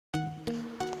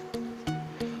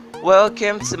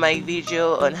Welcome to my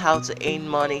video on how to earn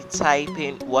money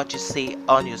typing what you see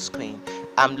on your screen.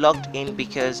 I'm logged in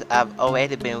because I've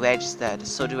already been registered,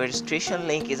 so the registration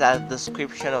link is at the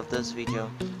description of this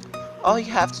video. All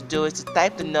you have to do is to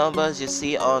type the numbers you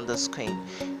see on the screen,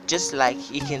 just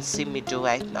like you can see me do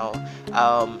right now.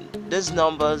 These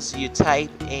numbers you type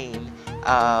in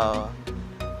are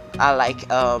like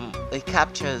the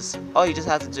captures. All you just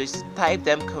have to do is type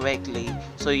them correctly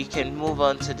so you can move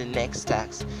on to the next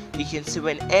task. You can see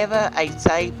whenever I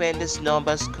type in these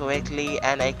numbers correctly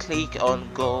and I click on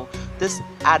go, this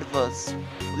ad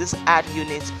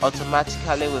unit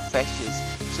automatically refreshes.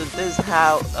 So this is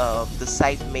how the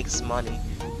site makes money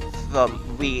from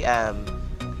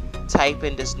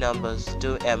typing these numbers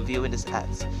to viewing these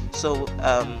ads. So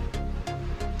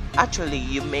actually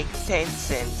you make 10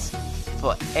 cents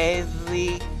for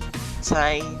every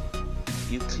time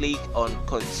you click on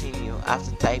continue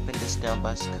after typing these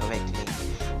numbers correctly.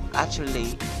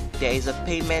 Actually, there is a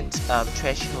payment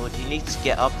threshold. You need to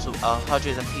get up to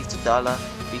 $150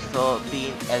 before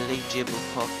being eligible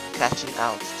for cashing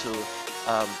out to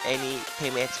any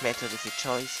payment method of your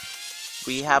choice.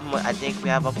 We have more, I think we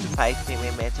have up to 5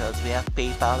 payment methods. We have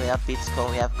PayPal, we have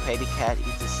Bitcoin, we have credit card,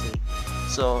 etc.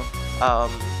 So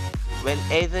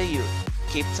whenever you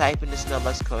keep typing these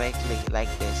numbers correctly like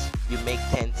this, you make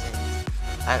 10 cents.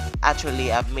 And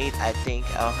actually I've made, I think,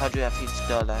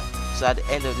 $150. So at the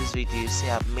end of this video you see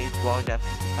I've made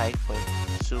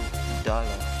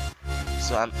 $155.2.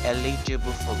 so I'm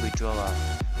eligible for withdrawal.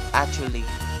 Actually,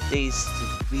 this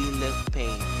is really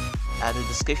paying. At the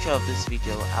description of this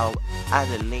video I'll add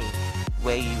a link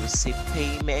where you will see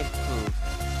payment proof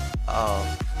of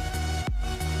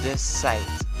this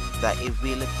site that it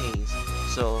really pays.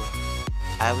 So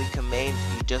I recommend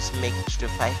you just make extra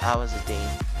 5 hours a day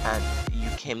and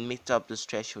you can meet up this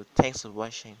threshold. Thanks for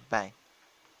watching. Bye.